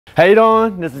How you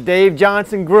doing? This is Dave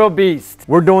Johnson, Grill Beast.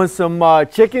 We're doing some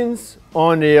chickens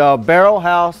on the Barrel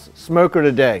House smoker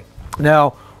today.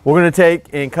 Now, we're gonna take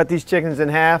and cut these chickens in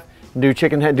half and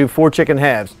do 4 chicken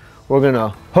halves. We're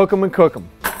gonna hook them and cook them.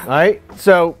 All right,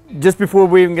 so just before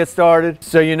we even get started,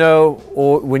 so you know,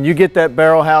 when you get that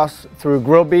Barrel House through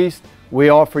Grill Beast, we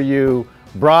offer you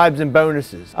bribes and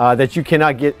bonuses that you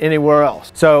cannot get anywhere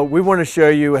else. So we want to show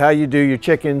you how you do your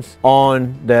chickens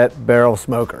on that barrel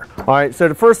smoker. All right, so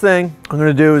the first thing I'm going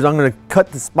to do is I'm going to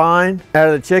cut the spine out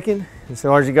of the chicken. And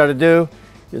so all you got to do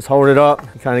is hold it up.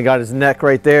 You kind of got his neck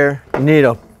right there. You need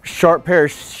a sharp pair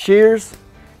of shears.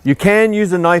 You can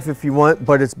use a knife if you want,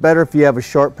 but it's better if you have a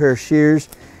sharp pair of shears.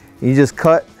 You just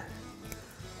cut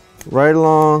right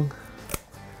along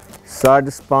side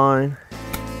the spine.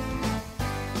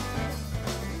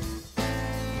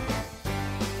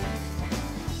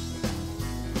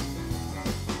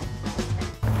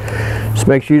 Just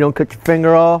make sure you don't cut your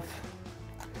finger off.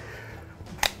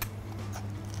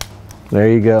 There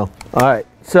you go. All right,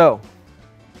 so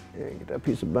get that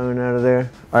piece of bone out of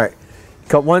there. All right,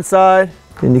 cut one side,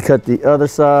 then you cut the other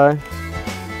side.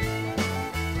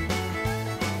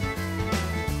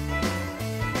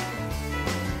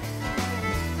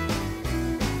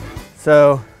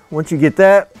 So once you get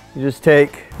that, you just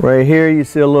take right here, you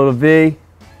see a little V.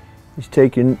 Just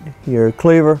take your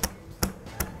cleaver,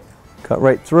 cut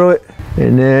right through it,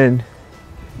 and then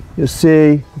you'll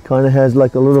see it kind of has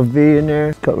like a little V in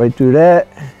there. Cut right through that.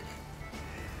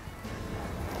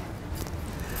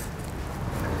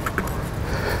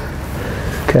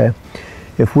 Okay,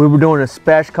 if we were doing a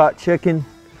spatchcock chicken,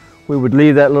 we would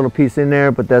leave that little piece in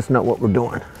there, but that's not what we're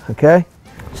doing, okay?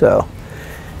 So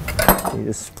you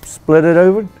just split it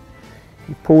open,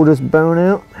 you pull this bone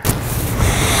out.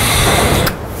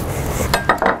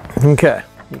 Okay,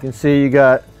 you can see you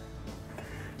got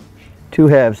 2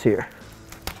 halves here.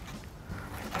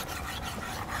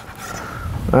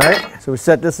 All right, so we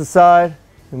set this aside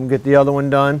and we'll get the other one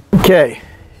done. Okay,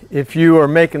 if you are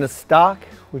making a stock,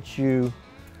 which you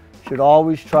should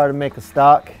always try to make a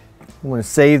stock, you want to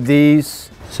save these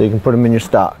so you can put them in your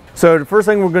stock. So the first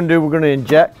thing we're going to do, we're going to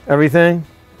inject everything.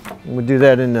 We'll do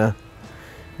that in the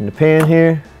pan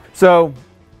here. So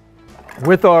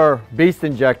with our Beast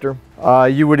Injector,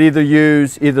 you would either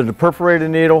use the perforated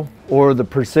needle or the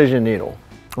precision needle.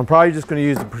 I'm probably just going to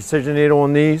use the precision needle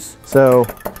on these. So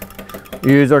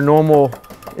we use our normal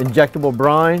injectable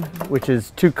brine, which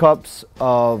is 2 cups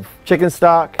of chicken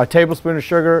stock, a tablespoon of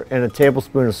sugar, and a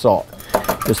tablespoon of salt.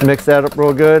 Just mix that up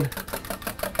real good.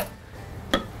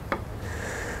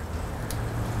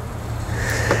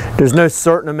 There's no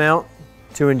certain amount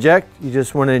to inject. You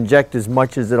just want to inject as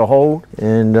much as it'll hold.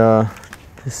 And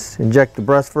just inject the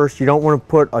breast first. You don't want to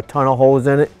put a ton of holes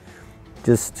in it.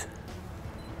 Just,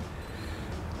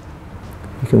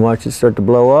 you can watch it start to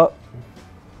blow up.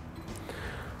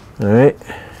 All right,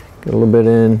 get a little bit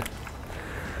in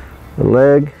the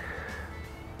leg.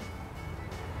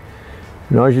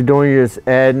 And all you're doing, you're just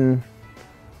adding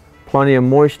plenty of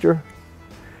moisture.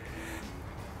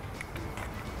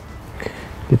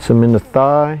 Get some in the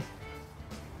thigh.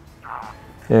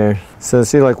 There, so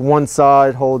see, like one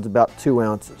side holds about 2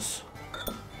 ounces.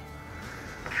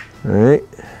 All right,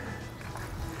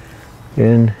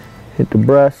 and hit the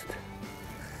breast,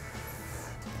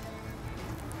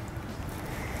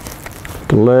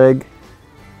 the leg,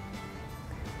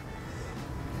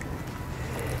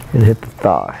 and hit the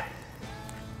thigh.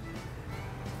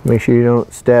 Make sure you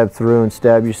don't stab through and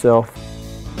stab yourself.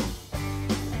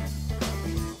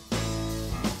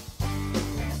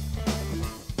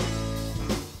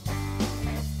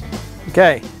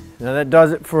 Okay, now that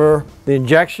does it for the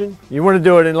injection. You want to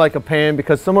do it in like a pan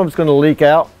because some of it's going to leak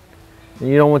out, and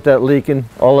you don't want that leaking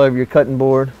all over your cutting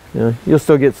board. You know, you'll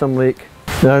still get some leak.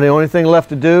 Now the only thing left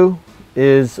to do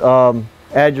is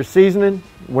add your seasoning,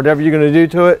 whatever you're going to do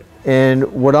to it. And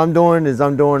what I'm doing is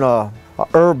I'm doing a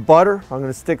herb butter. I'm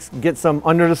going to get some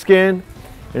under the skin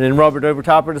and then rub it over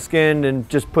top of the skin and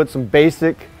just put some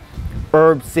basic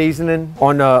herb seasoning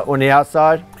on the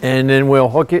outside, and then we'll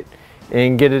hook it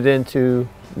and get it into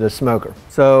the smoker.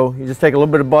 So you just take a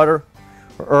little bit of butter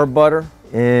or herb butter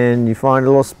and you find a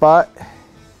little spot,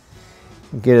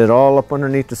 get it all up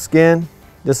underneath the skin.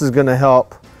 This is going to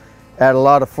help add a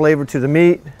lot of flavor to the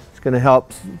meat. It's going to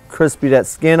help crispy that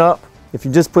skin up. If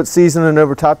you just put seasoning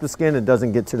over top of the skin, it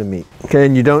doesn't get to the meat. Okay,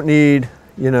 and you don't need,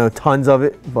 you know, tons of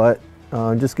it, but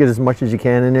just get as much as you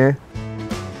can in there.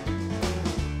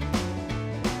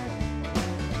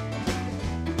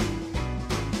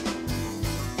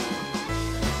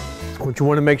 What you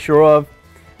want to make sure of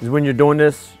is when you're doing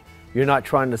this, you're not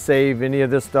trying to save any of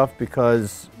this stuff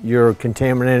because you're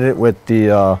contaminating it with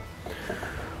the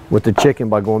chicken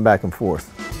by going back and forth.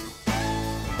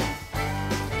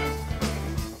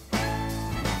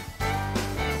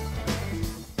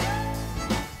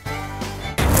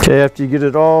 Okay, after you get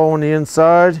it all on the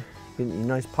inside, get your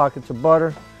nice pockets of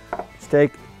butter, just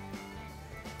take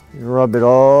and rub it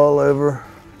all over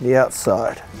the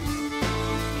outside.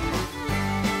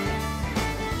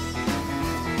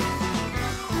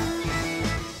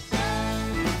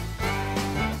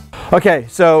 Okay,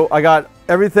 so I got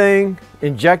everything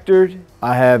injected.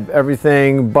 I have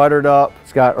everything buttered up.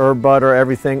 It's got herb butter,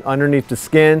 everything underneath the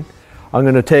skin. I'm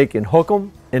gonna take and hook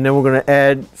them, and then we're gonna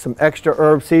add some extra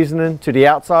herb seasoning to the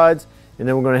outsides, and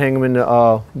then we're gonna hang them in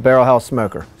the barrel house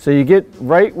smoker. So you get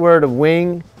right where the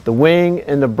wing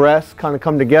and the breast kind of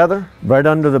come together, right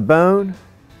under the bone.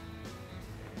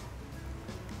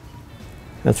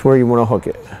 That's where you wanna hook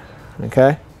it,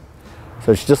 okay?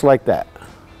 So it's just like that.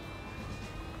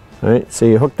 All right, so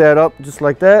you hook that up just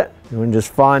like that. You want to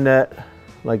just find that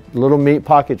like little meat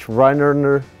pockets right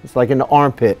under, it's like in the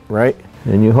armpit, right?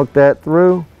 And you hook that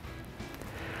through,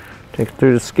 take it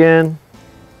through the skin,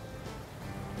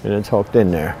 and it's hooked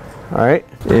in there. All right,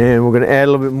 and we're gonna add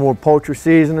a little bit more poultry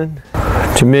seasoning.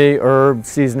 To me, herb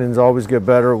seasonings always get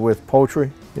better with poultry.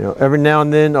 You know, every now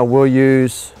and then I will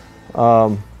use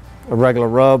a regular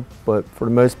rub, but for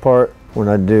the most part, when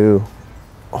I do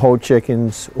whole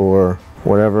chickens or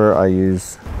whatever, I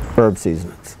use herb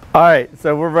seasonings. All right,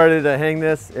 so we're ready to hang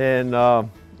this and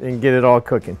get it all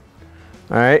cooking.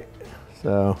 All right,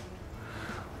 so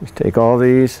let's take all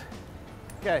these.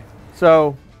 Okay,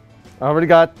 so I already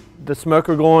got the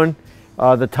smoker going.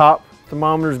 The top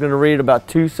thermometer is going to read about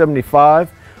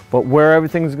 275, but where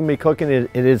everything's going to be cooking, it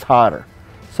is hotter.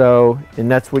 So, and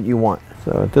that's what you want.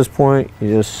 So at this point, you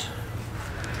just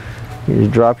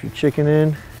drop your chicken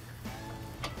in.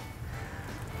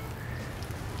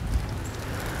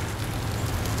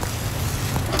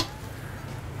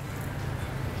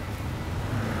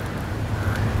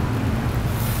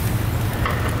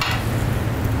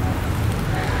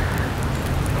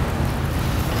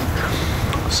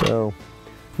 So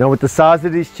now with the size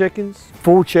of these chickens,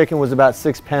 full chicken was about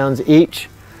 6 pounds each.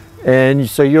 And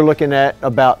so you're looking at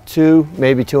about 2,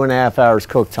 maybe 2.5 hours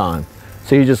cook time.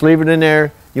 So you just leave it in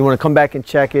there. You want to come back and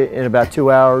check it in about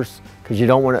 2 hours because you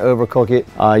don't want to overcook it.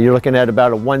 You're looking at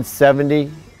about a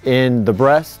 170 in the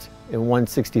breast and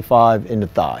 165 in the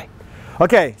thigh.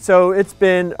 Okay, so it's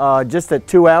been just at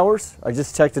 2 hours. I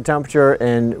just checked the temperature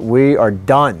and we are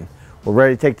done. We're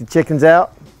ready to take the chickens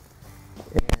out.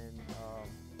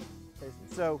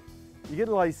 So you get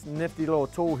a nice nifty little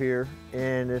tool here,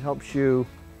 and it helps you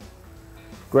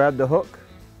grab the hook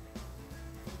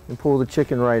and pull the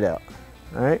chicken right out.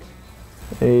 All right,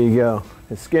 there you go.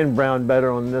 The skin browned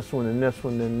better on this one and this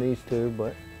one than these two,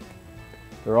 but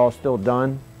they're all still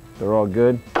done. They're all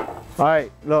good. All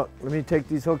right, look, let me take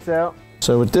these hooks out.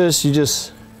 So with this, you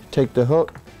just take the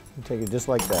hook and take it just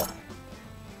like that.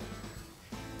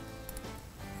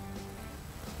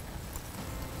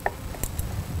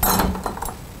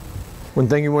 One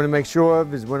thing you want to make sure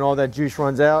of is when all that juice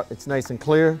runs out, it's nice and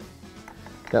clear.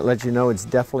 That lets you know it's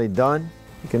definitely done.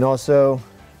 You can also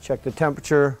check the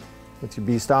temperature with your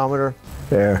beastometer.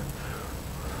 There,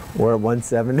 we're at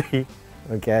 170,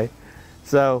 okay?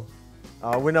 So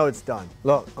we know it's done.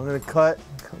 Look, I'm gonna cut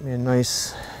me a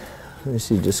nice, let me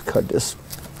see, just cut this.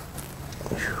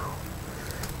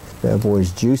 That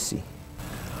boy's juicy.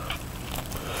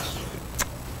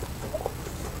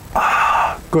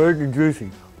 Good and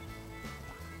juicy.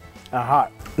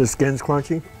 Hot. The skin's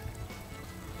crunchy.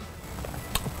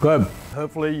 Good.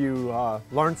 Hopefully you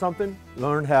learned something,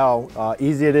 learned how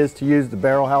easy it is to use the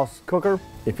barrel house cooker.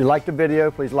 If you liked the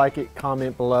video, please like it,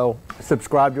 comment below,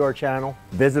 subscribe to our channel,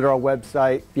 visit our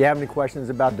website. If you have any questions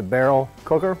about the barrel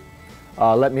cooker,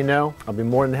 let me know. I'll be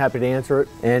more than happy to answer it.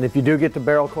 And if you do get the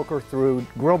barrel cooker through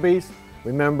Grill Beast,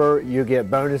 remember you get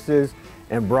bonuses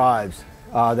and bribes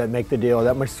that make the deal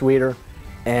that much sweeter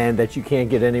and that you can't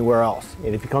get anywhere else.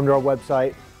 And if you come to our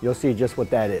website, you'll see just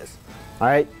what that is. All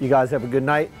right, you guys have a good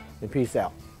night and peace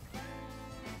out.